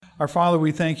Our Father,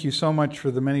 we thank you so much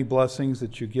for the many blessings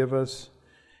that you give us,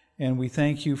 and we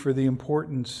thank you for the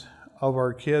importance of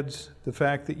our kids, the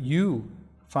fact that you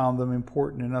found them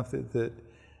important enough that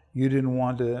you didn't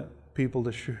want people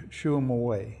to shoo them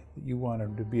away, that you wanted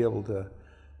them to be able to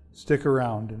stick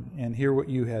around and hear what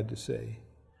you had to say.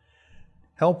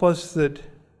 Help us that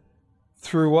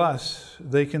through us,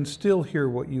 they can still hear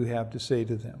what you have to say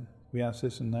to them. We ask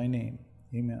this in thy name.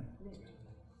 Amen.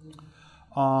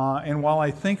 And while I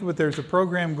think of it, there's a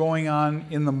program going on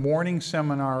in the morning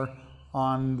seminar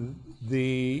on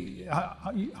the,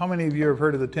 how many of you have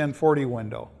heard of the 1040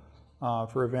 window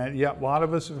for event? Yeah, a lot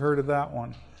of us have heard of that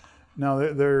one. Now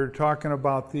they're talking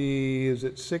about the, is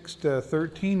it 6 to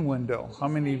 13 window? How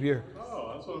many of you?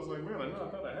 Oh, that's what I was like, man, I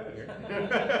thought I had it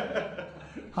here.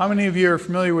 How many of you are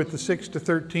familiar with the 6 to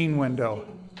 13 window?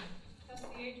 That's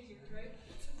the age group, right?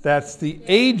 That's the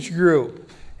age group.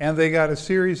 And they got a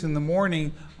series in the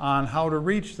morning on how to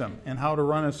reach them and how to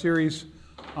run a series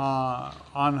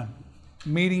on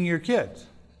meeting your kids,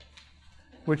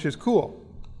 which is cool.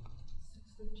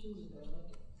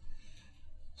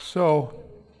 So,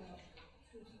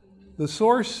 the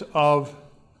source of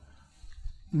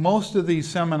most of these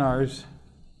seminars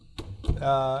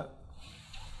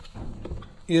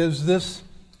is this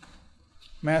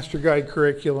Master Guide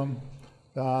curriculum.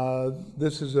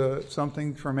 This is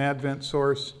something from Advent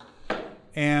Source.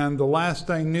 And the last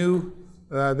I knew,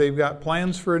 they've got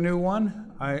plans for a new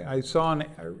one. I saw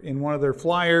in one of their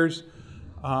flyers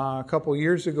a couple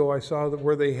years ago, I saw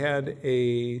where they had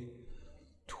a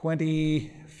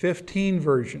 2015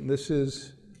 version. This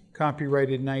is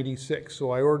copyrighted 96.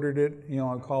 So I ordered it,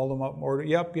 I called them up and ordered,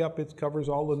 yep, it covers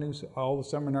all the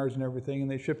seminars and everything, and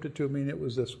they shipped it to me, and it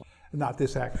was this one. Not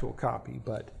this actual copy,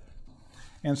 but.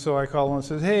 And so I called them and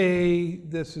said, hey,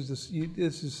 this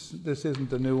isn't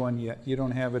the new one yet. You don't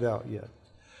have it out yet.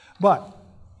 But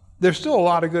there's still a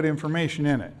lot of good information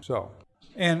in it. So,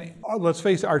 and let's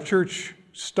face it, our church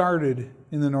started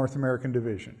in the North American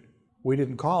Division. We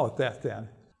didn't call it that then,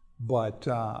 but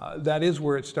that is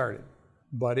where it started.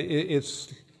 But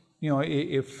it's,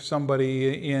 if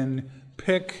somebody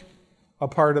pick a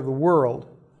part of the world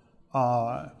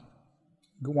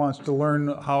wants to learn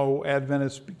how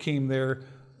Adventists became there,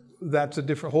 that's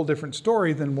a whole different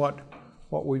story than what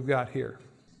we've got here.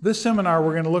 This seminar,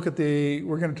 we're going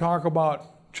to talk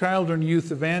about child and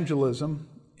youth evangelism,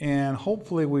 and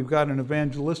hopefully we've got an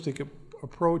evangelistic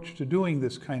approach to doing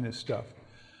this kind of stuff.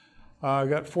 I've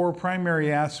got 4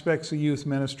 primary aspects of youth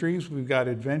ministries. We've got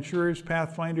adventurers,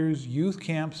 pathfinders, youth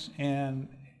camps, and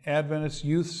Adventist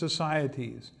youth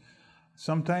societies,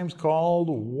 sometimes called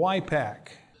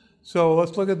YPAC. So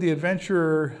let's look at the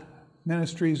Adventurer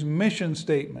Ministries mission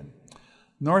statement.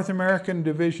 North American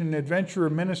Division Adventurer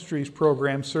Ministries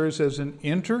program serves as an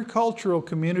intercultural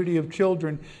community of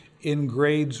children in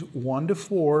grades 1 to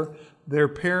 4, their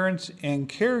parents and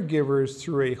caregivers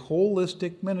through a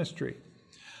holistic ministry.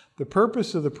 The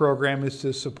purpose of the program is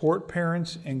to support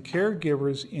parents and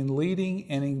caregivers in leading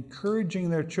and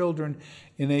encouraging their children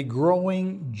in a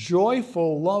growing,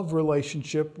 joyful love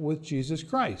relationship with Jesus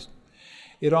Christ.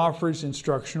 It offers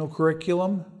instructional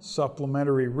curriculum,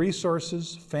 supplementary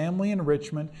resources, family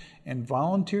enrichment, and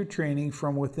volunteer training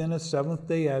from within a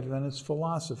Seventh-day Adventist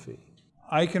philosophy.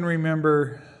 I can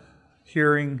remember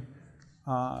hearing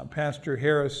Pastor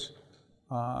Harris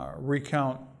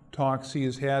recount talks he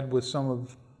has had with some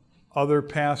of other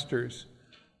pastors,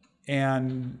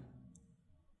 and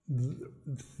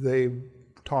they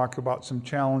talk about some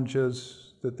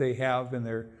challenges that they have in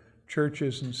their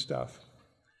churches and stuff.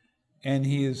 And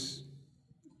he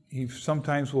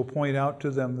sometimes will point out to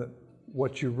them that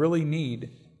what you really need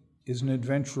is an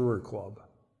adventurer club.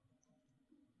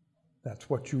 That's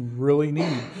what you really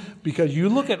need. Because you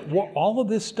look at all of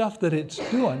this stuff that it's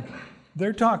doing,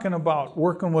 they're talking about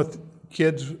working with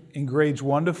kids in grades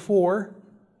 1 to 4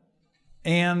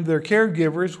 and their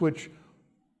caregivers, which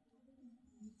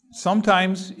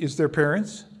sometimes is their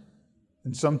parents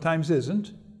and sometimes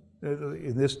isn't.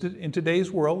 In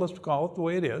today's world, let's call it the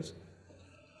way it is.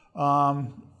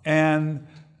 And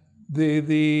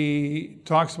the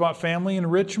talks about family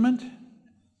enrichment,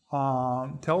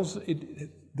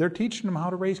 they're teaching them how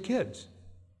to raise kids.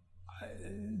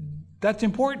 That's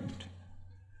important.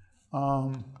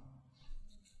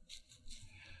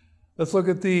 Let's look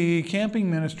at the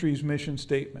Camping Ministries mission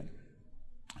statement.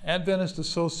 Adventist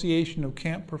Association of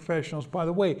Camp Professionals. By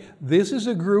the way, this is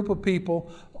a group of people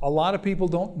a lot of people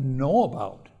don't know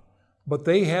about, but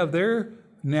they have their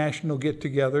national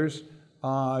get-togethers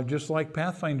just like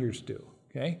Pathfinders do.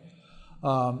 Okay,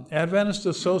 Adventist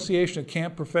Association of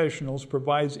Camp Professionals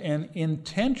provides an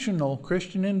intentional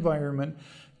Christian environment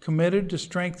committed to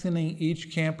strengthening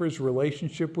each camper's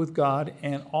relationship with God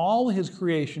and all his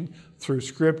creation through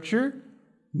Scripture,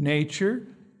 nature,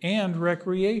 and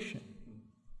recreation.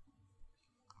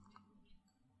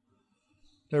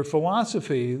 Their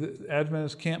philosophy, the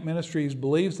Adventist Camp Ministries,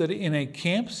 believes that in a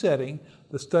camp setting,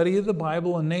 the study of the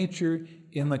Bible and nature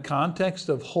in the context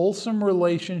of wholesome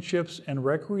relationships and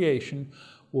recreation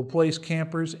will place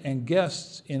campers and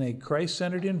guests in a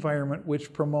Christ-centered environment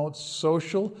which promotes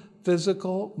social,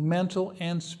 physical, mental,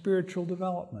 and spiritual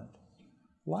development.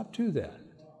 A lot to that.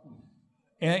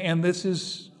 And this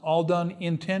is all done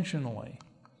intentionally.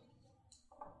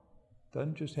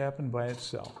 Doesn't just happen by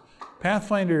itself.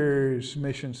 Pathfinder's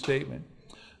mission statement.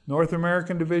 North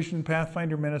American Division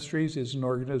Pathfinder Ministries is an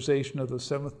organization of the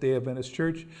Seventh-day Adventist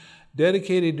Church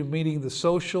dedicated to meeting the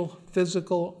social,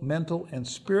 physical, mental, and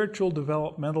spiritual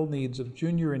developmental needs of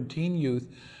junior and teen youth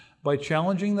by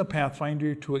challenging the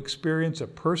Pathfinder to experience a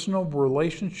personal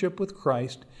relationship with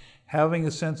Christ, having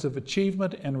a sense of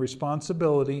achievement and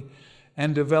responsibility,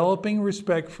 and developing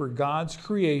respect for God's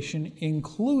creation,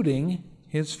 including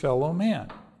his fellow man.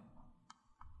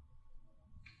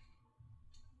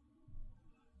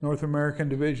 North American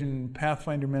Division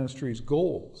Pathfinder Ministries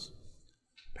goals.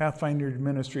 Pathfinder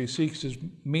Ministry seeks to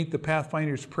meet the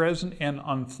Pathfinder's present and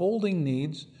unfolding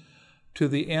needs to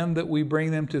the end that we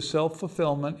bring them to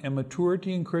self-fulfillment and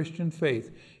maturity in Christian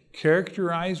faith,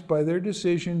 characterized by their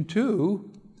decision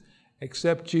to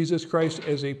accept Jesus Christ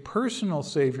as a personal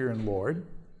Savior and Lord,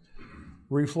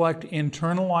 reflect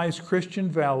internalized Christian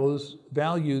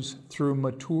values through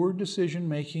mature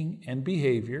decision-making and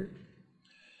behavior,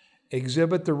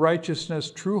 exhibit the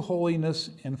righteousness, true holiness,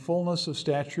 and fullness of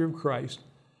stature of Christ,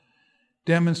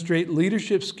 demonstrate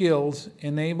leadership skills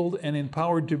enabled and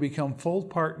empowered to become full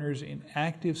partners in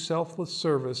active, selfless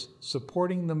service,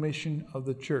 supporting the mission of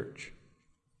the church.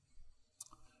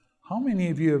 How many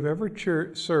of you have ever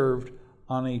served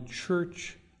on a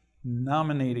church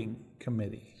nominating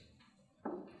committee?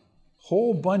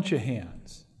 Whole bunch of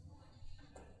hands.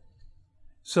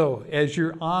 So, as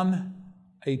you're on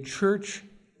a church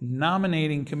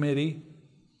nominating committee,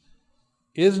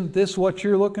 isn't this what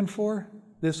you're looking for?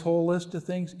 This whole list of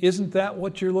things? Isn't that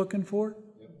what you're looking for?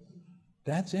 Yep.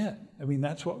 That's it. I mean,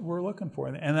 that's what we're looking for.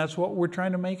 And that's what we're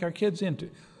trying to make our kids into.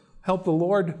 Help the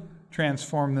Lord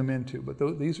transform them into. But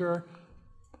these are our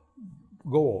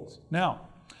goals. Now,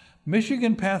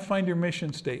 Michigan Pathfinder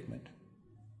mission statement.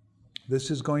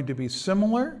 This is going to be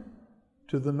similar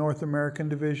to the North American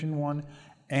Division one,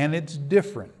 and it's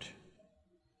different.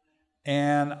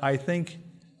 And I think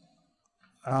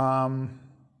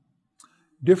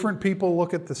different people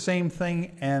look at the same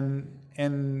thing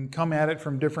and come at it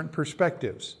from different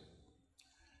perspectives.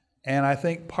 And I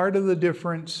think part of the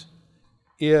difference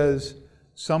is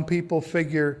some people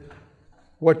figure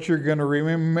what you're going to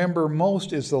remember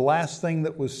most is the last thing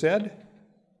that was said,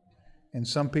 and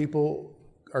some people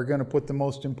are going to put the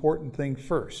most important thing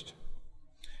first.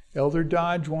 Elder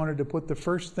Dodge wanted to put the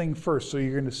first thing first, so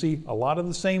you're going to see a lot of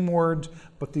the same words,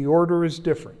 but the order is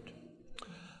different.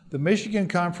 The Michigan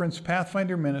Conference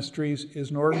Pathfinder Ministries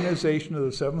is an organization of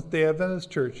the Seventh-day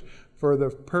Adventist Church for the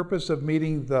purpose of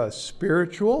meeting the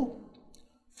spiritual,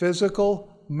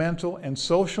 physical, mental, and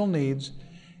social needs,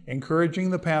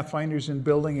 encouraging the Pathfinders in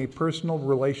building a personal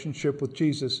relationship with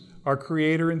Jesus, our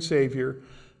Creator and Savior,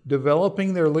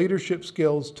 developing their leadership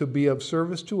skills to be of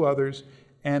service to others,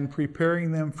 and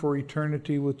preparing them for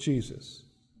eternity with Jesus.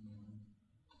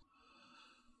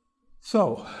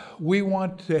 So, we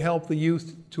want to help the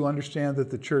youth to understand that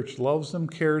the church loves them,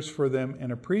 cares for them,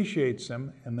 and appreciates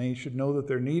them, and they should know that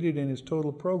they're needed in His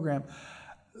total program.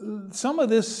 Some of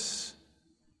this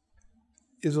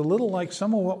is a little like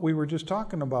some of what we were just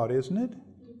talking about, isn't it?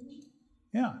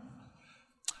 Yeah.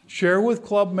 Share with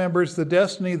club members the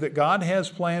destiny that God has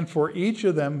planned for each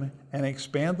of them and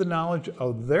expand the knowledge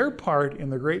of their part in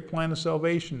the great plan of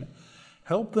salvation.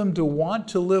 Help them to want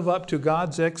to live up to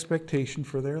God's expectation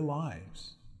for their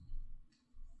lives.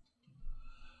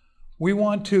 We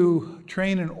want to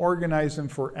train and organize them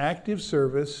for active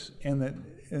service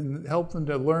and help them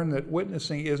to learn that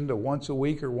witnessing isn't a once a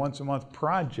week or once a month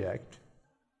project.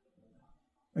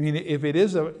 I mean, if it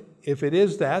is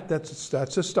that,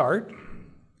 that's a start.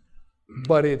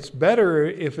 But it's better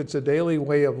if it's a daily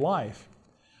way of life.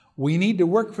 We need to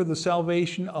work for the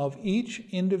salvation of each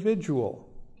individual.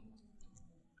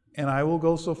 And I will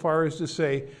go so far as to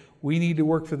say we need to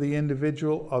work for the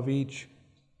individual of each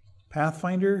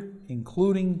Pathfinder,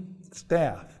 including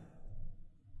staff.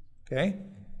 Okay?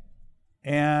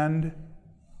 And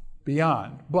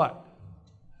beyond. But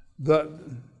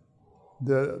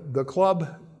the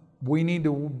club, we need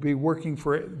to be working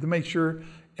to make sure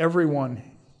everyone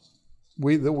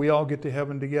that we all get to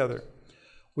heaven together.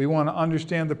 We want to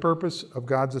understand the purpose of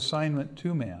God's assignment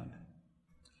to man.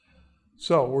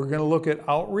 So we're going to look at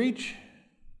outreach,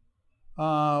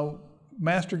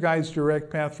 Master Guides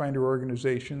direct Pathfinder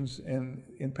organizations and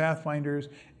in Pathfinders,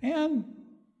 and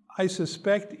I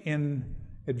suspect in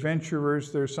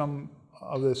Adventurers there's some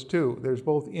of this too. There's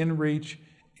both in-reach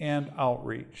and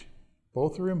outreach.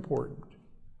 Both are important.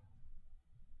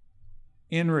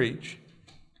 In-reach.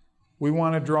 We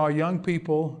want to draw young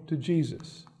people to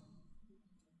Jesus.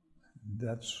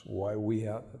 That's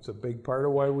a big part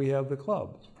of why we have the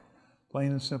club.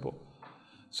 Plain and simple.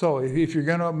 So if you're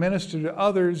going to minister to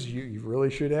others, you really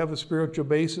should have a spiritual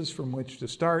basis from which to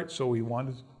start. So we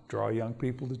want to draw young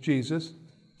people to Jesus.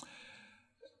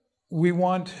 We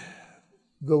want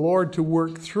the Lord to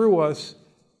work through us,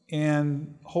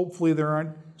 and hopefully there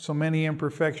aren't so many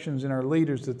imperfections in our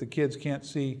leaders that the kids can't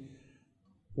see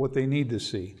what they need to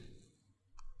see.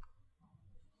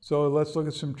 So let's look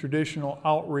at some traditional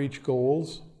outreach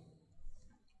goals.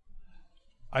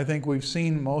 I think we've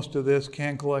seen most of this: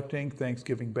 can collecting,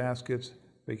 Thanksgiving baskets,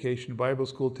 vacation Bible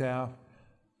school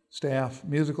staff,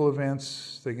 musical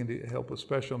events. They can help with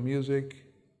special music.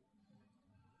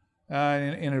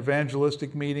 In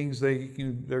evangelistic meetings,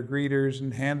 they're greeters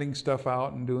and handing stuff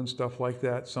out and doing stuff like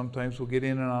that. Sometimes we'll get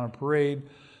in and on a parade.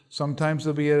 Sometimes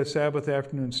they'll be at a Sabbath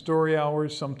afternoon story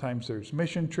hours. Sometimes there's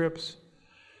mission trips.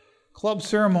 Club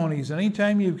ceremonies.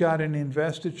 Anytime you've got an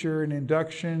investiture, an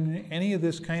induction, any of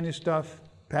this kind of stuff,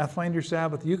 Pathfinder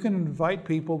Sabbath, you can invite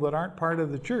people that aren't part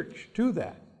of the church to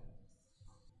that.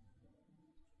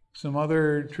 Some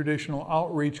other traditional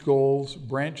outreach goals: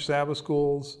 branch Sabbath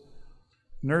schools,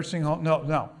 nursing home.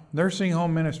 Nursing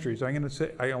home ministries. I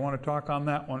want to talk on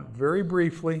that one very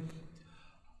briefly.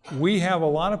 We have a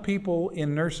lot of people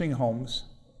in nursing homes.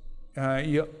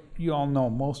 You all know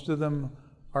most of them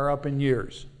are up in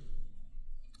years.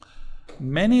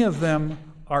 Many of them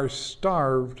are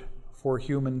starved for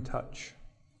human touch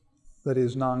that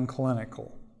is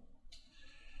non-clinical.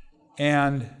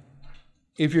 And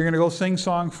if you're going to go sing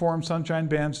song for them, sunshine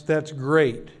bands, that's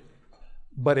great.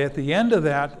 But at the end of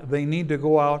that, they need to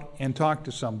go out and talk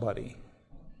to somebody.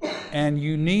 And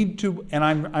you need to, and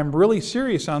I'm really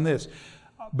serious on this,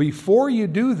 before you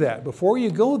do that, before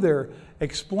you go there,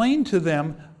 explain to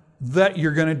them that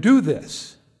you're going to do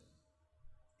this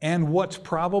and what's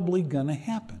probably going to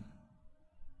happen.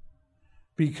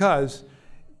 Because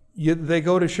they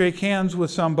go to shake hands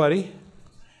with somebody,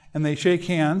 and they shake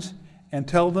hands and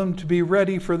tell them to be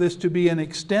ready for this to be an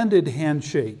extended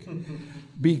handshake.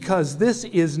 Because this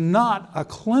is not a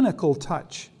clinical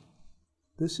touch.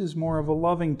 This is more of a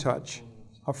loving touch,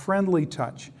 a friendly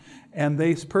touch. And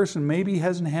this person maybe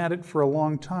hasn't had it for a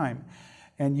long time.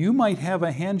 And you might have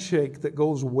a handshake that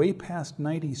goes way past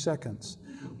 90 seconds,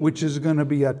 which is going to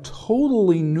be a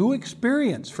totally new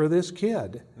experience for this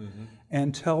kid. Mm-hmm.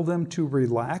 And tell them to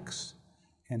relax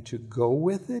and to go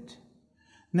with it.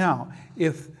 Now,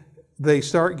 if they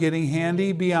start getting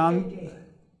handy beyond...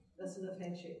 That's enough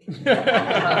handshake.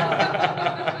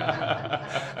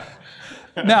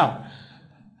 Now,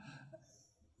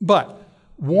 but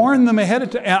warn them ahead of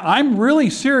time. And I'm really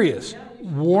serious.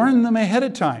 Warn them ahead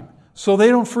of time so they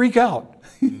don't freak out.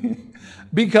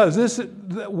 Because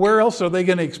where else are they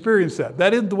going to experience that?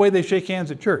 That isn't the way they shake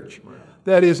hands at church.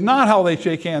 That is not how they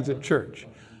shake hands at church.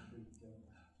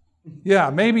 Yeah,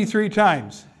 maybe 3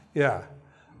 times. Yeah.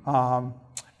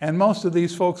 And most of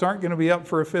these folks aren't going to be up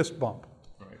for a fist bump.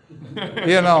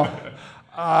 Right.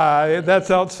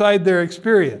 That's outside their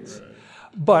experience. Right.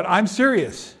 But I'm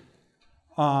serious.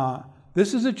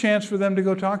 This is a chance for them to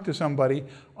go talk to somebody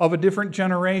of a different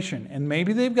generation. And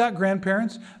maybe they've got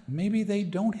grandparents. Maybe they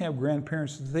don't have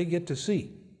grandparents that they get to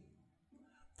see.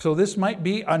 So this might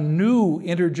be a new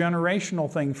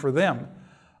intergenerational thing for them.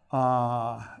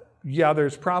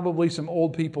 There's probably some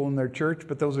old people in their church,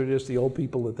 but those are just the old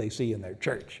people that they see in their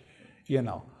church,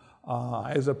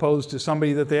 as opposed to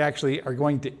somebody that they actually are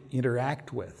going to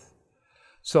interact with.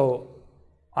 So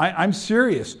I'm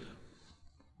serious.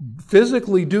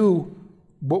 Physically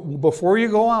before you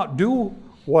go out, do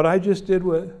what I just did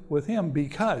with him,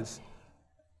 because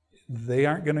they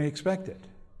aren't going to expect it.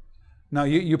 Now,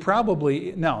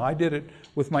 I did it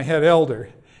with my head elder.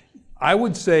 I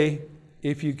would say,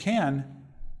 if you can,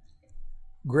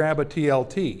 grab a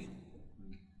TLT.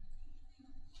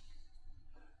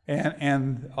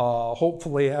 And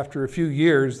hopefully after a few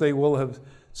years, they will have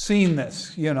seen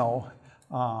this,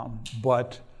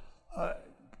 but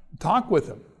talk with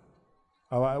them.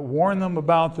 Warn them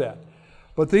about that.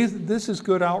 But this is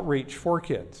good outreach for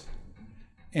kids.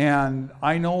 And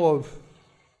I know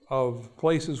of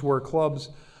places where clubs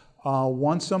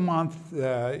once a month,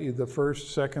 the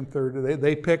first, second, third,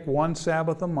 they pick one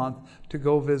Sabbath a month to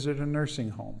go visit a nursing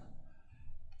home.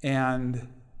 And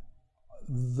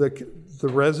the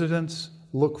residents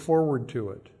look forward to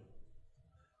it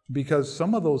because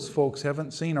some of those folks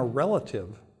haven't seen a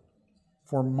relative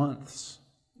for months.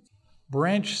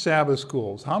 Branch Sabbath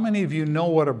schools. How many of you know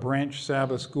what a branch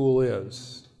Sabbath school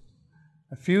is?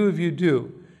 A few of you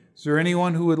do. Is there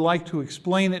anyone who would like to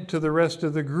explain it to the rest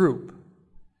of the group?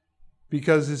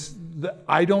 Because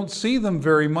I don't see them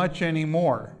very much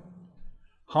anymore.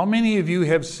 How many of you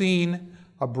have seen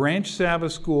a branch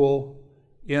Sabbath school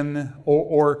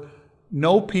or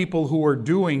know people who are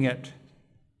doing it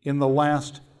in the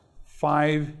last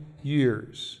 5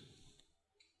 years?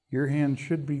 Your hand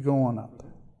should be going up.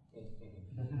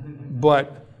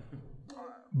 But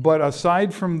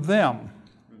aside from them,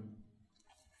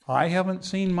 I haven't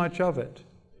seen much of it.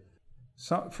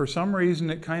 For some reason,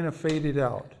 it kind of faded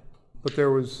out. But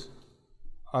there was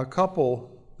a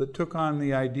couple that took on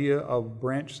the idea of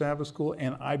branch Sabbath school,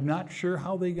 and I'm not sure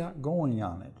how they got going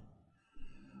on it.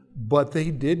 But they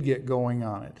did get going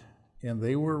on it. And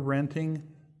they were renting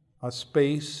a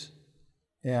space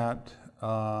at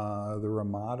the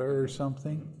Ramada or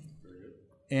something.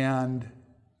 And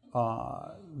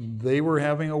they were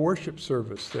having a worship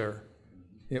service there.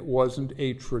 It wasn't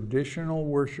a traditional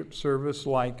worship service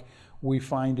like we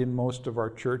find in most of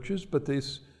our churches, but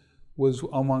this was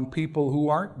among people who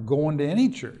aren't going to any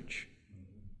church.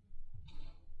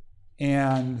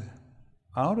 And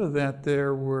out of that,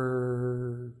 there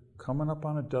were coming up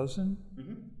on a dozen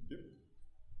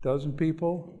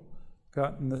people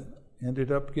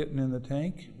ended up getting in the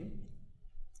tank.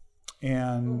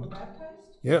 And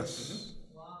Baptized? yes.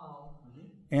 Wow.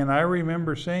 And I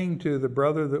remember saying to the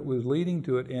brother that was leading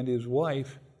to it and his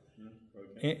wife,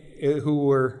 who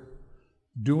were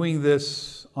doing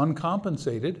this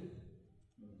uncompensated,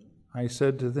 I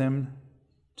said to them,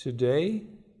 today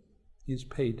is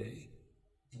payday.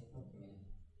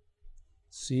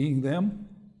 Seeing them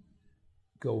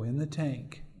go in the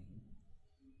tank,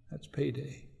 that's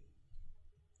payday.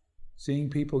 Seeing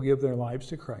people give their lives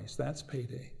to Christ, that's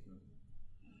payday.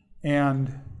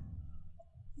 And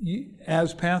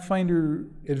as Pathfinder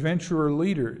Adventurer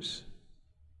leaders,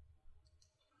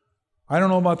 I don't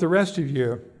know about the rest of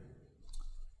you,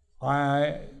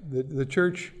 the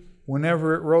church,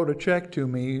 whenever it wrote a check to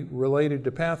me related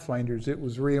to Pathfinders, it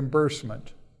was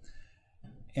reimbursement.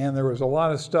 And there was a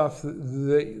lot of stuff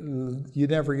that you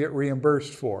never get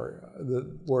reimbursed for,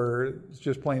 where it's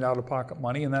just plain out-of-pocket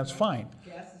money, and that's fine.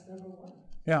 Gas is number one.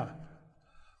 Yeah.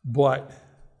 But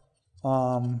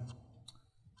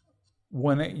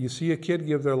when you see a kid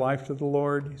give their life to the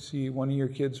Lord, you see one of your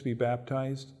kids be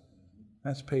baptized,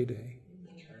 that's payday.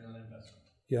 Return on investment.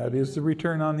 Yeah, it is the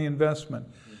return on the investment.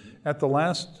 At the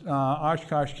last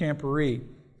Oshkosh Camporee,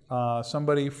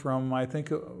 somebody from, I think,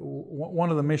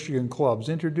 one of the Michigan clubs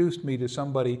introduced me to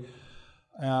somebody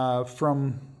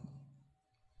from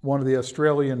one of the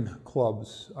Australian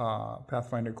clubs,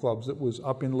 Pathfinder clubs, that was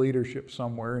up in leadership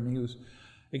somewhere, and he was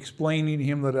explaining to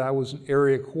him that I was an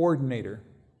area coordinator.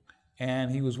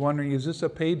 And he was wondering, is this a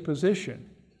paid position?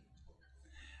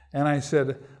 And I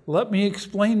said, let me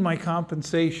explain my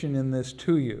compensation in this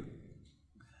to you.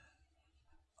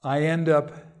 I end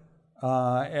up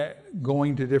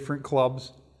going to different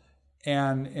clubs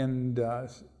and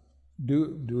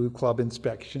do club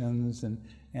inspections,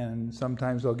 and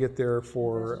sometimes I'll get there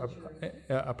for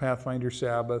a Pathfinder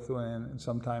Sabbath and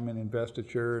sometime an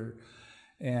investiture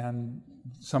and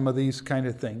some of these kind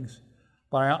of things.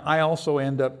 But I also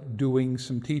end up doing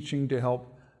some teaching to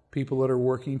help people that are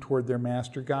working toward their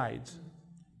master guides.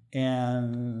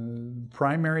 And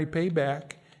primary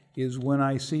payback is when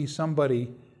I see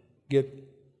somebody get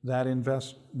that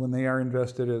when they are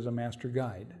invested as a master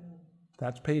guide.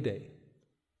 That's payday. He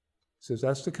says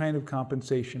that's the kind of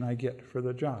compensation I get for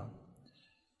the job.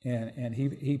 And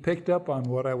he picked up on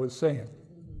what I was saying.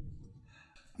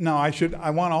 Now, I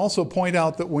want to also point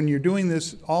out that when you're doing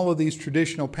this, all of these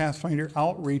traditional Pathfinder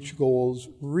outreach goals,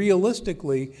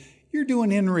 realistically, you're doing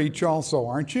inreach also,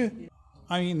 aren't you?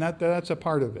 I mean, that's a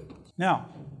part of it. Now,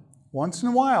 once in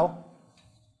a while,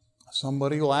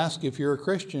 somebody will ask if you're a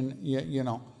Christian,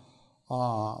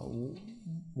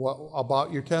 what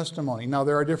about your testimony. Now,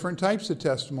 there are different types of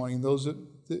testimony. Those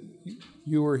that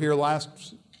you were here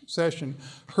last session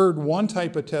heard one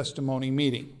type of testimony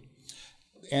meeting.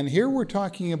 And here we're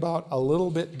talking about a little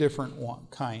bit different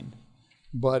kind.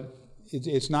 But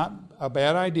it's not a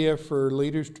bad idea for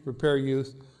leaders to prepare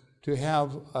youth to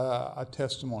have a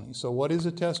testimony. So what is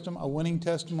a winning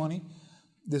testimony?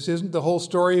 This isn't the whole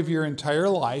story of your entire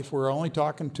life. We're only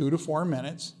talking 2 to 4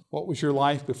 minutes. What was your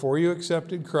life before you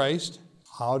accepted Christ?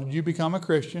 How did you become a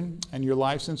Christian? And your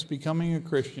life since becoming a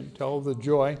Christian. Tell the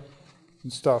joy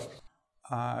and stuff.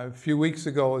 A few weeks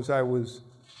ago, as I was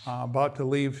about to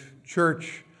leave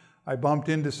church, I bumped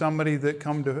into somebody that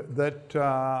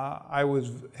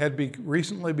had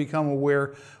recently become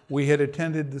aware we had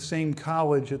attended the same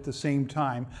college at the same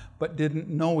time, but didn't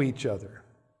know each other.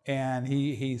 And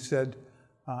he said,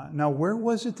 now where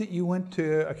was it that you went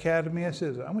to Academy? I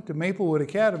said, I went to Maplewood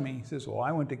Academy. He says, well,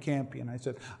 I went to Campion. I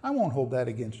said, I won't hold that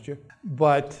against you.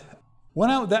 But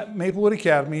that Maplewood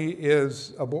Academy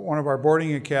is one of our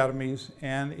boarding academies,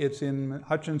 and it's in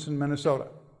Hutchinson, Minnesota.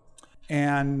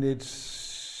 And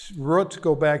its roots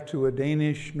go back to a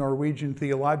Danish-Norwegian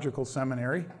theological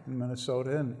seminary in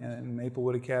Minnesota, and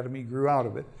Maplewood Academy grew out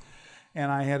of it.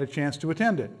 And I had a chance to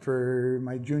attend it for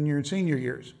my junior and senior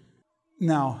years.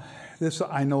 Now, this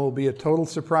I know will be a total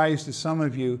surprise to some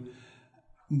of you,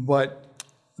 but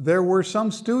there were some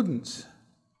students,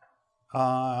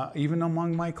 even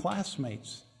among my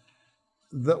classmates,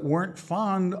 that weren't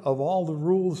fond of all the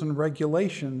rules and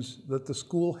regulations that the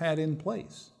school had in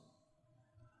place.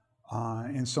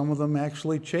 And some of them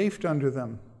actually chafed under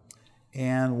them.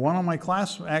 And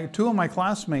two of my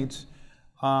classmates,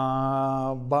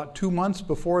 about 2 months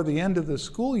before the end of the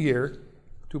school year,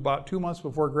 to about 2 months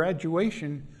before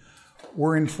graduation,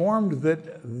 were informed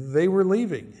that they were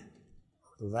leaving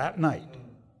that night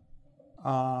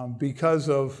because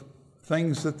of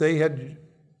things that they had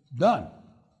done.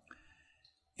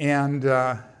 And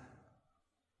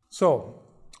so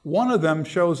one of them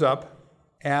shows up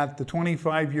at the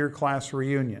 25-year class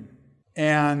reunion.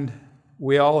 And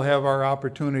we all have our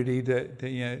opportunity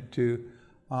to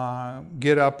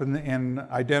get up and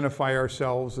identify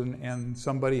ourselves, and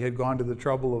somebody had gone to the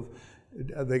trouble of,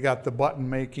 they got the button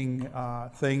making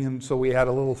thing, and so we had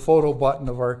a little photo button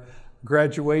of our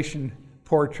graduation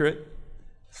portrait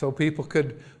so people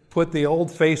could put the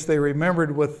old face they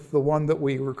remembered with the one that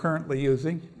we were currently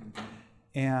using.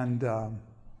 And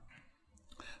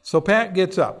so Pat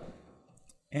gets up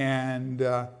and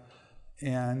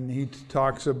he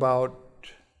talks about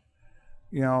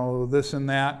this and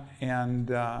that, and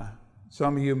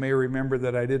some of you may remember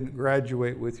that I didn't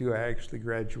graduate with you. I actually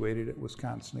graduated at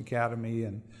Wisconsin Academy,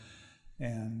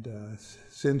 and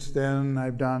since then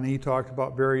he talked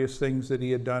about various things that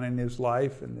he had done in his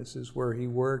life, and this is where he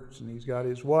works, and he's got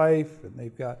his wife, and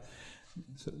they've got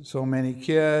so many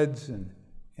kids,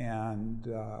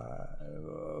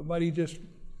 but he just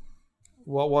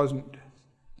wasn't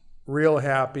real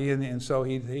happy, and so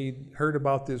he heard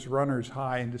about this runner's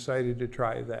high and decided to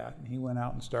try that. And he went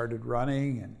out and started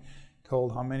running and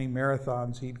told how many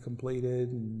marathons he'd completed,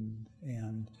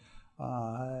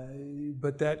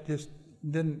 but that just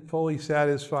didn't fully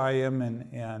satisfy him,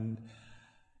 and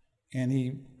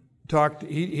he talked.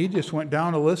 He just went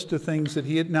down a list of things that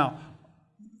he had. Now,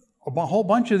 a whole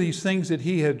bunch of these things that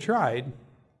he had tried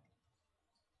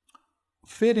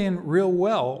fit in real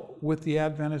well with the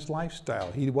Adventist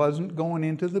lifestyle. He wasn't going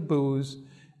into the booze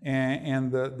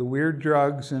and the weird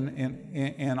drugs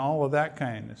and all of that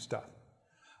kind of stuff.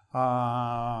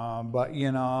 But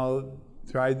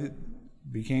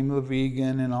became the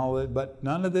vegan and all that. But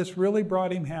none of this really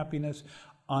brought him happiness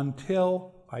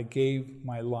until I gave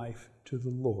my life to the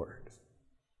Lord.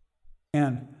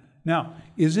 And now,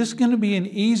 is this going to be an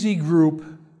easy group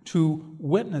to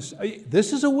witness?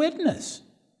 This is a witness.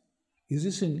 Is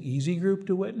this an easy group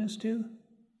to witness to?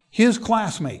 His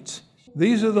classmates.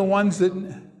 These are the ones that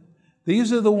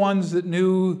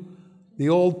knew the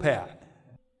old Pat.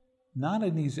 Not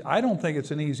an easy. I don't think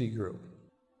it's an easy group.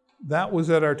 That was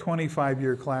at our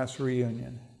 25-year class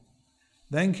reunion.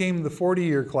 Then came the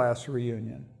 40-year class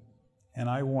reunion, and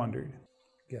I wondered,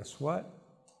 guess what?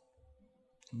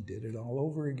 He did it all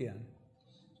over again.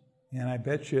 And I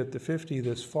bet you at the 50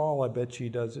 this fall, I bet you he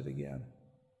does it again.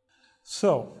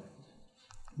 So,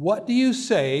 what do you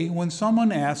say when someone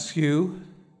asks you,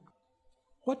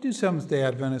 what do Seventh-day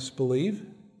Adventists believe?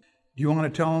 Do you want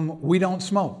to tell them, we don't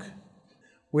smoke,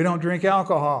 we don't drink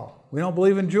alcohol, we don't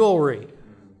believe in jewelry,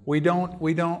 we don't,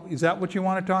 is that what you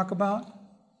want to talk about?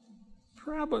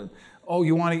 Probably. Oh,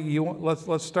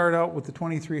 let's start out with the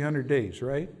 2,300 days,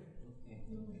 right?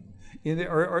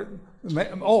 The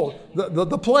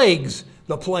plagues,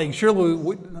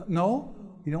 surely, no?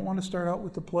 You don't want to start out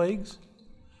with the plagues?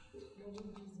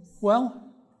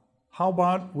 Well, how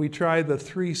about we try the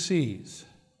 3 C's?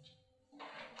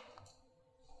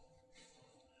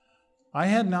 I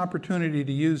had an opportunity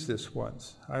to use this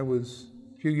once. A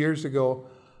few years ago,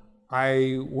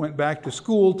 I went back to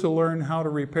school to learn how to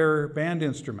repair band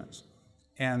instruments.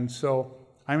 And so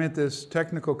I'm at this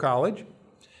technical college,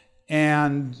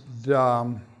 and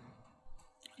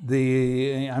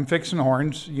I'm fixing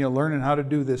horns, learning how to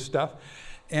do this stuff.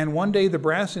 And one day the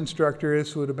brass instructor,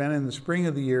 this would have been in the spring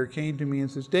of the year, came to me and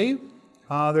says, Dave,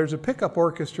 there's a pickup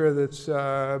orchestra that's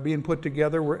being put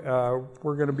together. We're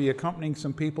going to be accompanying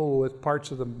some people with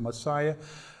parts of the Messiah.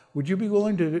 Would you be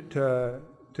willing to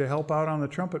help out on the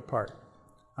trumpet part?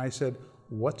 I said,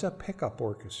 what's a pickup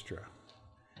orchestra?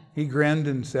 He grinned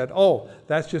and said, oh,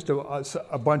 that's just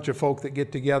a bunch of folk that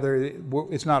get together.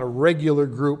 It's not a regular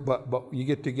group, but you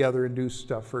get together and do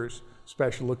stuff for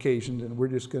special occasions, and we're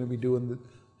just going to be doing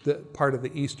the part of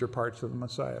the Easter parts of the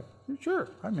Messiah. Sure,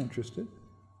 I'm interested.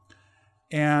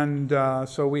 And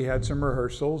so we had some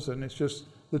rehearsals, and it's just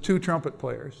the two trumpet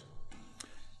players.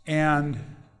 And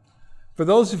for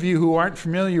those of you who aren't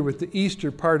familiar with the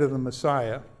Easter part of the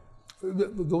Messiah,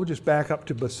 we'll just back up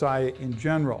to Messiah in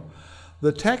general.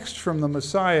 The text from the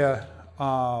Messiah,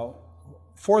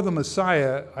 for the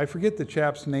Messiah, I forget the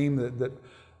chap's name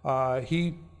that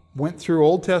he went through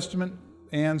Old Testament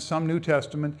and some New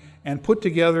Testament and put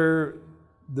together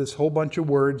this whole bunch of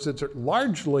words that are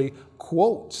largely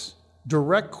quotes,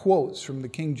 direct quotes from the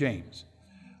King James.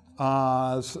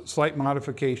 Slight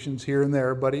modifications here and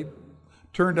there, but it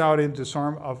turned out into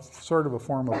sort of a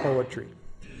form of poetry.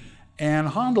 And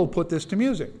Handel put this to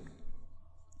music.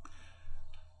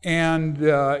 And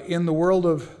in the world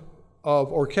of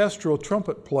orchestral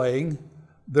trumpet playing,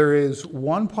 there is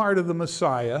one part of the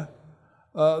Messiah.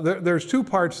 There's two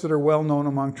parts that are well known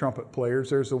among trumpet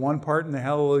players. There's the one part in the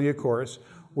Hallelujah chorus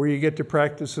where you get to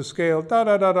practice a scale,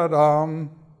 da-da-da-da-dum.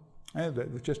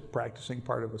 It's just practicing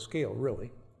part of a scale,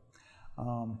 really.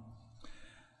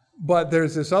 But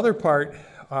there's this other part,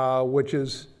 which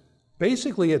is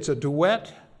basically it's a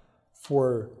duet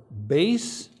for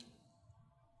bass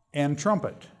and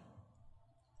trumpet.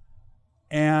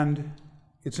 And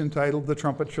it's entitled The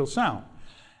Trumpet Shall Sound.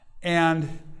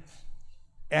 And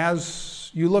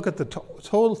as you look at the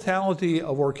totality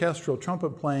of orchestral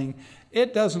trumpet playing,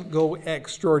 it doesn't go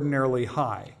extraordinarily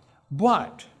high.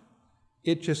 But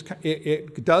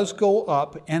it does go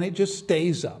up, and it just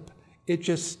stays up. It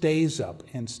just stays up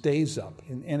and stays up.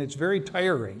 And it's very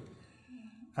tiring.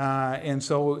 And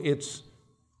so it's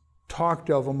talked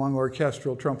of among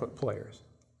orchestral trumpet players.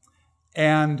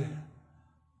 And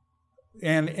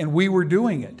we were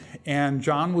doing it. And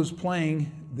John was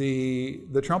playing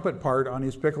the trumpet part on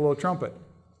his piccolo trumpet.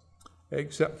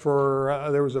 Except for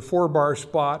there was a 4-bar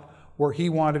spot where he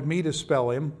wanted me to spell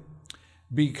him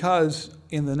because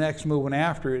in the next movement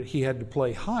after it, he had to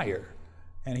play higher.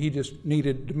 And he just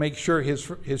needed to make sure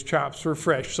his chops were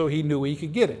fresh so he knew he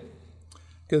could get it.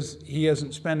 Because he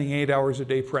isn't spending 8 hours a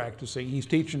day practicing. He's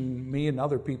teaching me and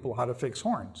other people how to fix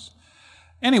horns.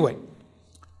 Anyway,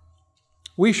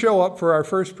 we show up for our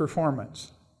first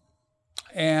performance.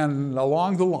 And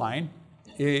along the line,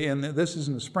 and this is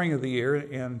in the spring of the year,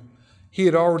 and he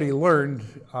had already learned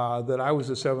that I was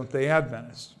a Seventh-day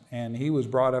Adventist. And he was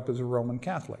brought up as a Roman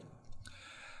Catholic.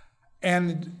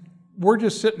 And we're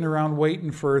just sitting around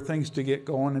waiting for things to get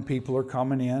going, and people are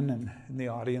coming in the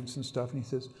audience and stuff. And he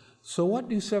says, so what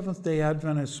do Seventh-day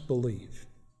Adventists believe?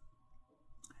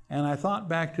 And I thought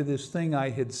back to this thing I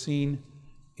had seen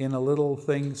in a little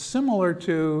thing similar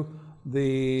to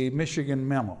the Michigan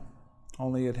Memo,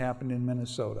 only it happened in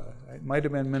Minnesota. It might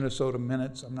have been Minnesota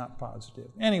Minutes, I'm not positive.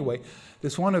 Anyway,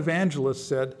 this one evangelist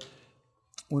said,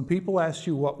 when people ask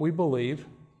you what we believe,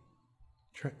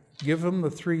 give them the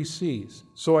 3 C's.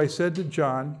 So I said to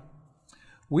John,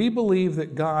 we believe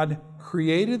that God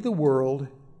created the world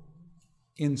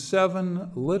in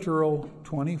 7 literal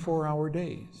 24-hour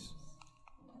days.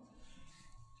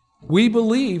 We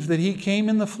believe that he came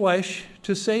in the flesh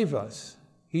to save us.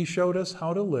 He showed us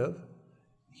how to live.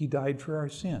 He died for our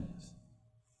sins.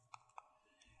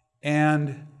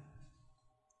 And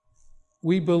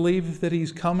we believe that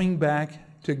he's coming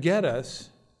back to get us,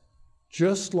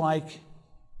 just like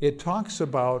it talks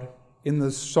about in the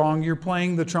song you're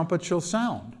playing, The Trumpet Shall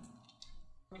Sound.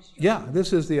 Yeah,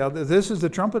 this is the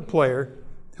trumpet player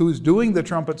who's doing the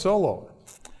trumpet solo.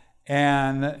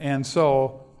 And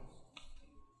so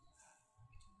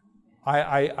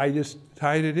I just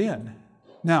tied it in.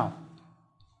 Now,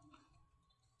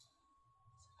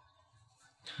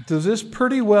 does this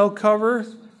pretty well cover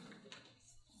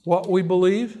what we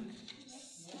believe?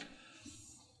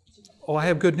 Oh, I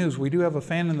have good news. We do have a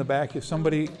fan in the back if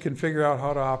somebody can figure out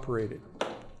how to operate it.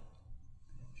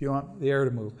 If you want the air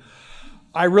to move.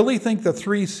 I really think the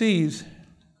 3 C's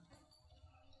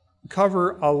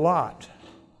cover a lot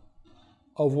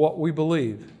of what we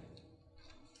believe.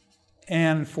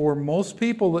 And for most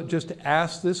people that just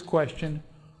ask this question,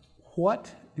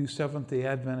 what do Seventh-day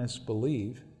Adventists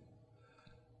believe?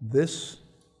 This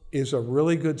is a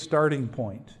really good starting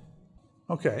point.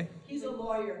 Okay. He's a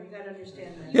lawyer, you gotta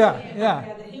understand that. Yeah.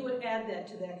 He would add that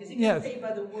to that, because he Yes. gets paid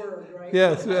by the word, right?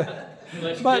 Yes.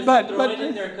 But throw it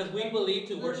in there because we believe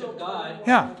to worship God.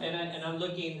 Yeah. And I'm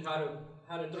looking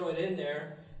how to throw it in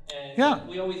there. And Yeah.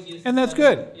 we always use. And that's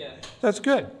good. Yeah. That's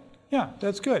good. Yeah,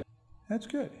 that's good. That's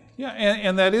good. Yeah,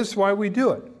 and that is why we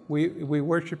do it. We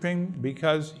worship Him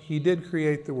because He did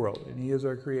create the world, and He is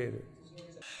our Creator.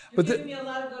 You're giving me a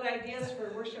lot of good ideas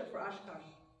for worship for Oshkosh.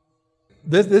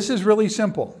 This is really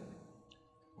simple.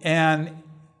 And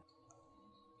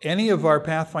any of our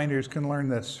Pathfinders can learn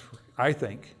this, I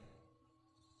think.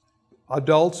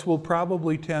 Adults will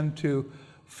probably tend to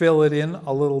fill it in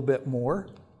a little bit more.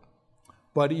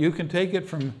 But you can take it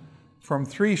from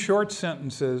 3 short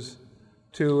sentences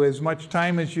to as much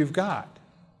time as you've got.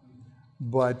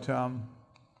 But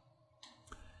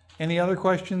any other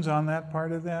questions on that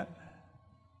part of that?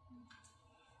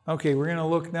 Okay, we're going to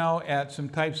look now at some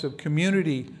types of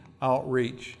community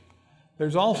outreach.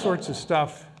 There's all sorts of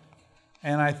stuff,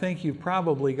 and I think you've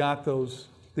probably got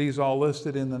these all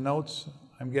listed in the notes,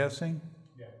 I'm guessing.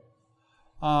 Yeah.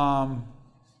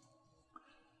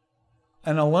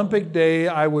 An Olympic Day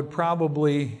I would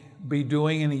probably be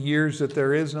doing in the years that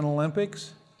there is an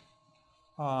Olympics,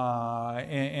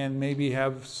 and maybe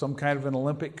have some kind of an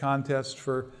Olympic contest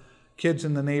for kids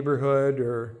in the neighborhood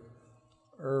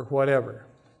or whatever.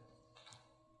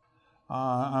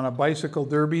 On a bicycle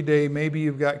derby day, maybe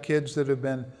you've got kids that have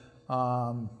been,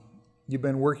 you've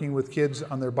been working with kids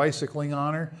on their bicycling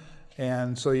honor,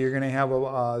 and so you're going to have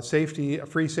a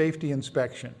free safety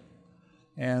inspection.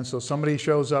 And so somebody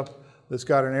shows up that's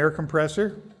got an air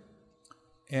compressor,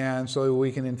 and so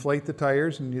we can inflate the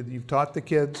tires, and you've taught the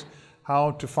kids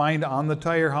how to find on the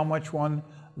tire how much one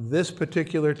this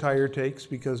particular tire takes,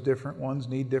 because different ones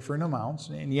need different amounts,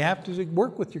 and you have to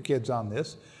work with your kids on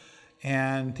this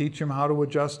and teach them how to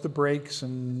adjust the brakes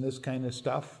and this kind of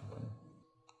stuff.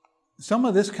 Some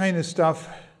of this kind of stuff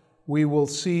we will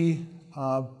see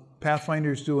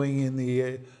Pathfinders doing in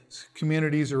the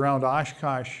communities around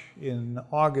Oshkosh in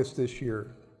August this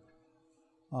year.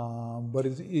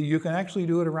 But you can actually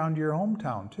do it around your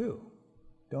hometown too.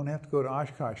 Don't have to go to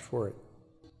Oshkosh for it.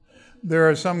 There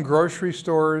are some grocery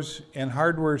stores and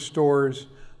hardware stores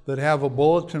that have a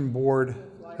bulletin board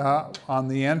on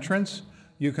the entrance.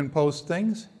 You can post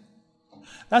things.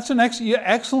 That's an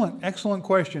excellent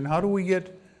question. How do we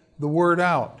get the word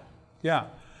out? Yeah,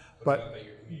 but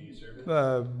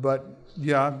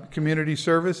yeah, community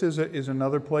service is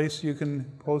another place you can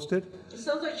post it. It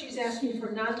sounds like she's asking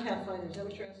for non-Pathfinders. Is that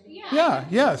what you're asking? Yeah.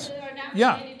 Yes. That are not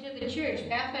Yeah. related to the church.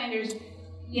 Pathfinders.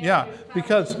 Yeah,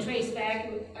 because trace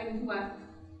back. What?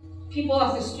 People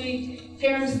off the street,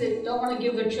 parents that don't want to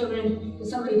give their children to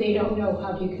somebody they don't know.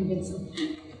 How do you convince them?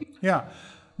 yeah,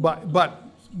 but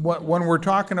when we're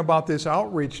talking about this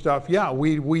outreach stuff, yeah,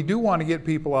 we do want to get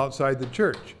people outside the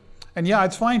church. And yeah,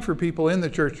 it's fine for people in the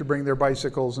church to bring their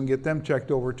bicycles and get them checked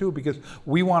over too, because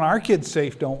we want our kids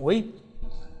safe, don't we?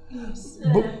 Yes.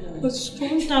 But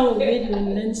Strong Tower Radio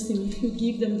in Lansing, if you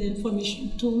give them the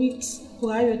information 2 weeks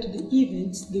prior to the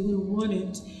event, they will run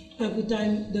it every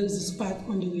time there's a spot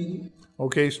on the radio.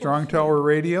 Okay, Strong Tower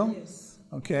Radio? Yes.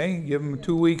 Okay, give them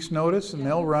 2 weeks notice and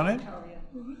they'll run it.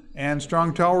 And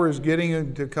Strong Tower is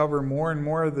getting to cover more and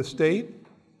more of the state,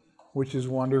 which is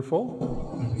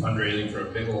wonderful. Fundraising for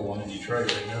a big old one in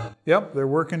Detroit right now. Yep, they're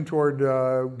working toward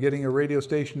getting a radio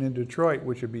station in Detroit,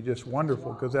 which would be just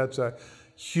wonderful, because that's a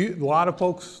lot of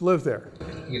folks live there. I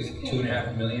think it's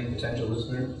 2.5 million potential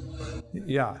listeners.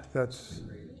 Yeah, that's,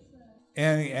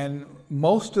 and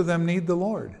most of them need the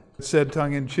Lord. Said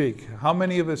tongue in cheek. How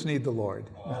many of us need the Lord?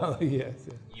 Oh, yes.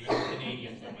 Even the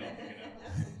Canadians that might pick it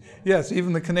up. Yes,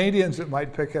 even the Canadians that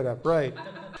might pick it up, right.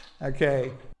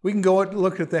 Okay. We can go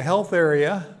look at the health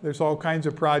area. There's all kinds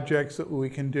of projects that we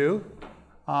can do.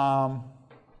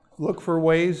 Look for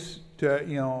ways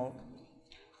to,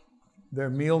 there are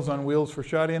Meals on Wheels for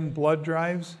shut-in blood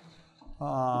drives.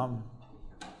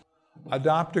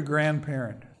 Adopt a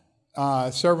grandparent.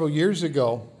 Several years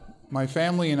ago, my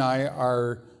family and I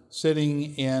are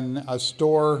sitting in a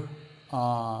store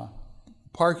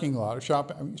parking lot, a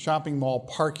shopping mall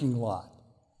parking lot,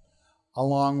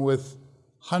 along with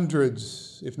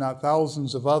hundreds, if not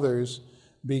thousands of others,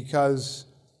 because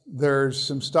there's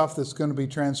some stuff that's going to be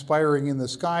transpiring in the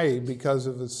sky because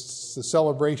of the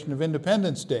celebration of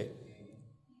Independence Day,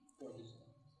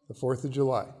 the 4th of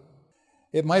July.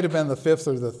 It might have been the 5th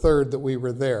or the 3rd that we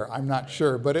were there. I'm not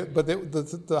sure, but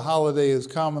the holiday is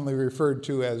commonly referred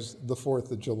to as the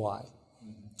 4th of July.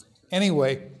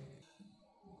 Anyway,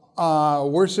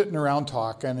 we're sitting around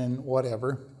talking and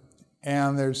whatever,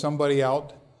 and there's somebody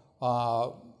out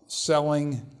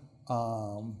selling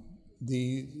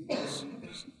these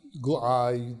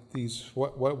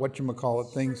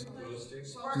whatchamacallit things,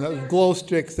 glow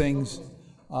stick things,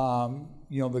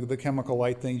 the chemical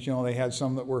light things. They had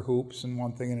some that were hoops and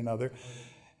one thing and another.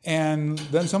 And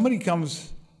then somebody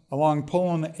comes along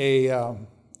pulling a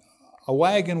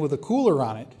wagon with a cooler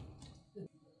on it,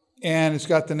 and it's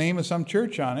got the name of some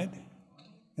church on it,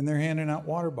 and they're handing out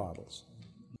water bottles.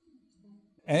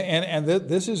 And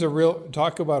this is a real,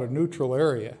 talk about a neutral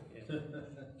area.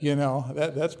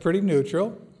 That's pretty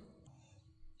neutral.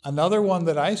 Another one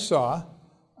that I saw,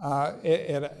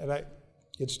 it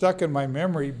stuck in my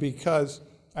memory because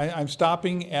I'm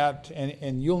stopping at,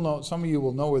 and you'll know, some of you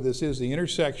will know where this is, the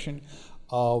intersection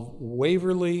of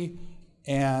Waverly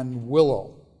and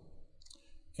Willow.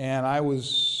 And I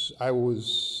was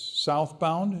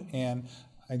southbound, and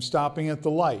I'm stopping at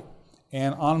the light.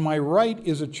 And on my right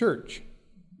is a church.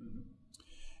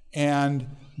 And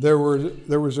there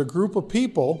was a group of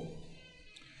people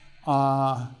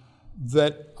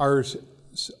that are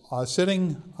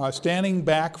standing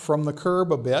back from the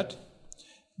curb a bit.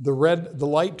 The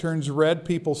light turns red,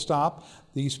 people stop.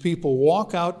 These people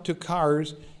walk out to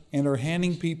cars and are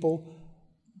handing people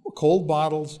cold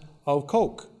bottles of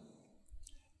Coke.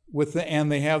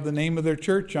 And they have the name of their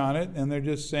church on it, and they're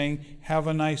just saying, "Have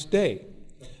a nice day."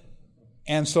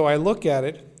 And so I look at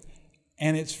it,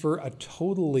 and it's for a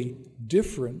totally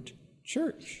different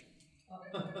church.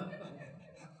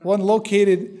 One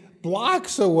located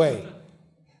blocks away.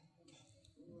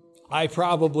 I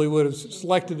probably would have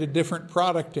selected a different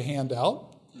product to hand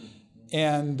out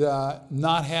and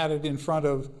not had it in front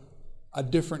of a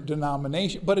different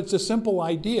denomination. But it's a simple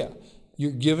idea.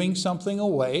 You're giving something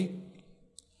away.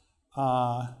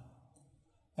 When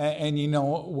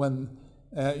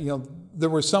there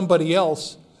was somebody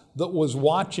else that was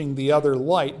watching the other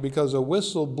light because a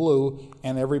whistle blew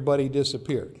and everybody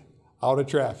disappeared out of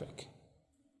traffic.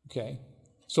 Okay,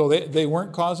 so they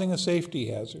weren't causing a safety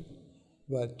hazard,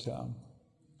 but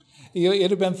it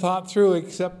had been thought through,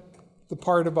 except the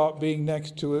part about being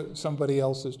next to somebody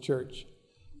else's church.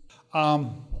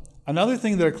 Another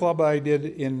thing that a club I did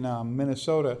in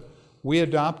Minnesota, we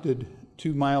adopted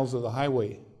 2 miles of the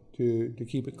highway to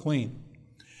keep it clean.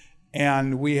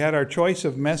 And we had our choice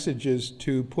of messages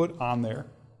to put on there,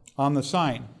 on the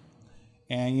sign.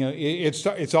 And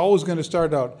it's always going to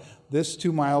start out, this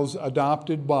 2 miles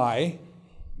adopted by,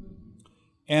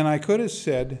 and I could have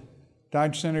said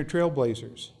Dodge Center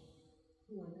Trailblazers.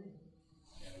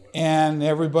 And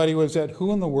everybody was at,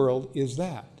 who in the world is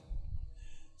that?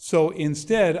 So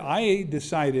instead, I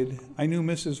decided, I knew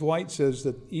Mrs. White says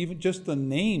that even just the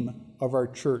name of our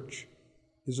church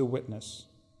is a witness.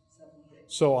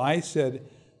 So I said,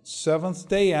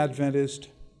 Seventh-day Adventist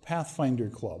Pathfinder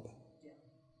Club.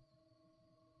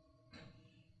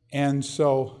 And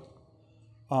so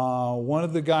one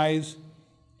of the guys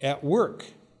at work,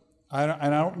 I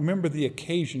don't remember the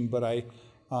occasion, but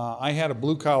I had a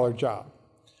blue-collar job.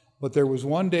 But there was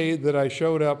one day that I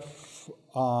showed up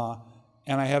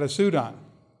and I had a suit on.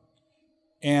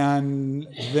 And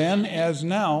then, as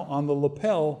now, on the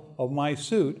lapel of my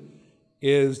suit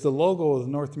is the logo of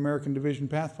the North American Division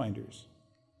Pathfinders.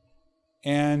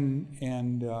 And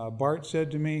Bart said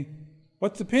to me,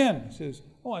 "What's the pin?" He says,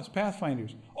 "Oh, it's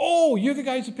Pathfinders." "Oh, you're the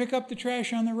guys that pick up the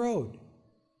trash on the road."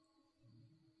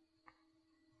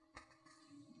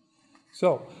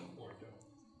 So,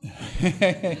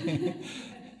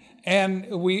 and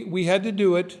we had to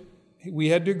do it. We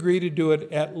had to agree to do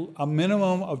it at a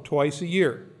minimum of twice a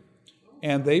year.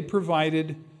 And they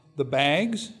provided the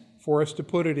bags for us to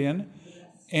put it in.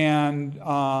 And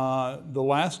the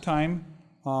last time,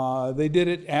 they did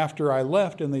it after I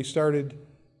left, and they started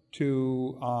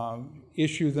to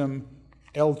issue them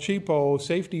El Cheapo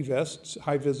safety vests,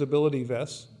 high visibility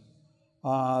vests,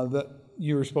 that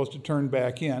you were supposed to turn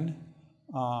back in.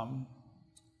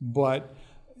 But,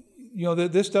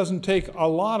 this doesn't take a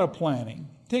lot of planning.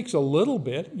 It takes a little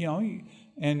bit,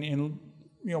 and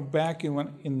back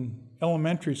in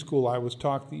elementary school, I was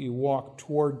taught that you walk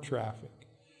toward traffic.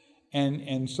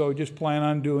 And so just plan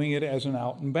on doing it as an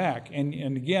out and back.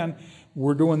 And again,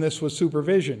 we're doing this with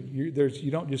supervision.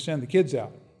 You don't just send the kids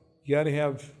out. You got to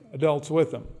have adults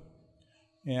with them.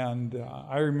 And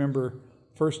I remember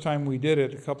first time we did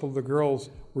it, a couple of the girls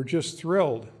were just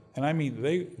thrilled. And I mean,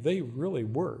 they really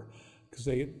were. Because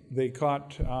they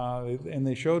caught, and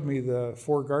they showed me the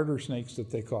 4 garter snakes that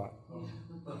they caught.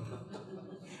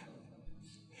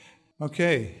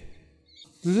 Okay.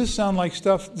 Does this sound like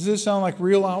stuff? Does this sound like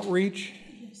real outreach?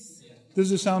 Yes.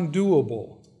 Does this sound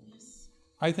doable? Yes.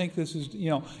 I think this is,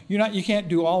 you can't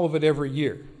do all of it every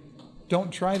year.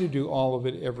 Don't try to do all of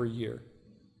it every year.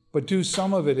 but do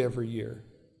some of it every year.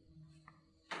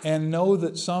 And know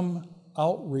that some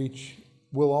outreach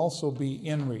will also be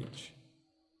in-reach.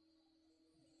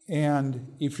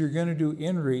 And if you're going to do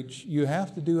in-reach, you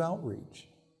have to do outreach.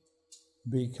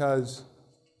 Because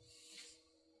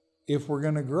if we're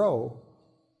going to grow,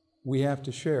 we have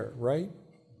to share, right?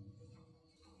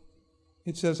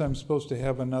 It says I'm supposed to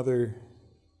have another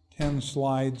 10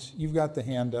 slides. You've got the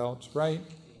handouts, right?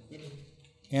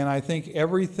 And I think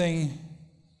everything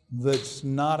that's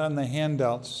not on the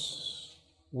handouts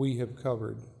we have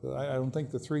covered. I don't think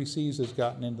the 3 C's has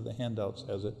gotten into the handouts,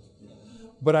 has it?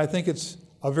 But I think it's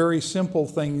a very simple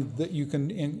thing that you can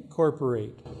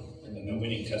incorporate. And then the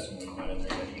winning testimony not in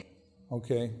there yet either.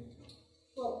 Okay.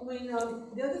 Well,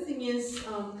 the other thing is,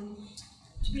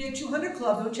 to be a 200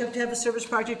 club, don't you have to have a service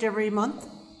project every month?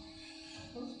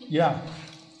 Yeah.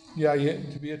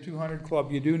 To be a 200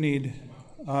 club, you do need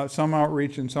some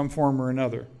outreach in some form or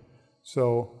another.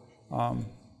 So,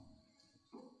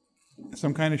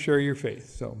 some kind of share your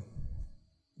faith. So,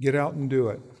 get out and do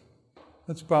it.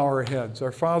 Let's bow our heads.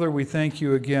 Our Father, we thank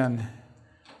you again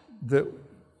that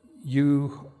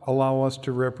you allow us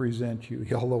to represent you,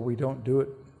 although we don't do it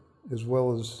as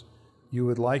well as you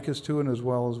would like us to and as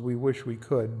well as we wish we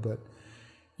could, but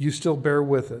you still bear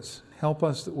with us. Help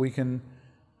us that we can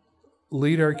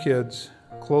lead our kids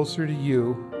closer to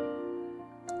you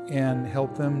and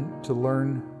help them to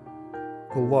learn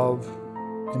the love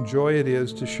and joy it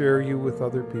is to share you with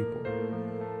other people.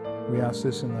 We ask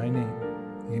this in thy name.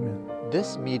 Amen.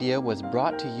 This media was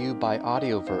brought to you by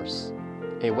Audioverse,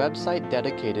 a website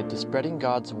dedicated to spreading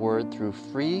God's Word through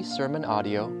free sermon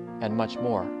audio and much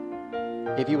more.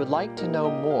 If you would like to know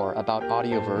more about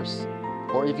Audioverse,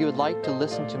 or if you would like to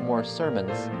listen to more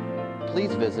sermons,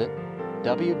 please visit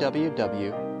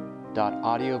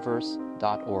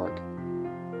www.audioverse.org.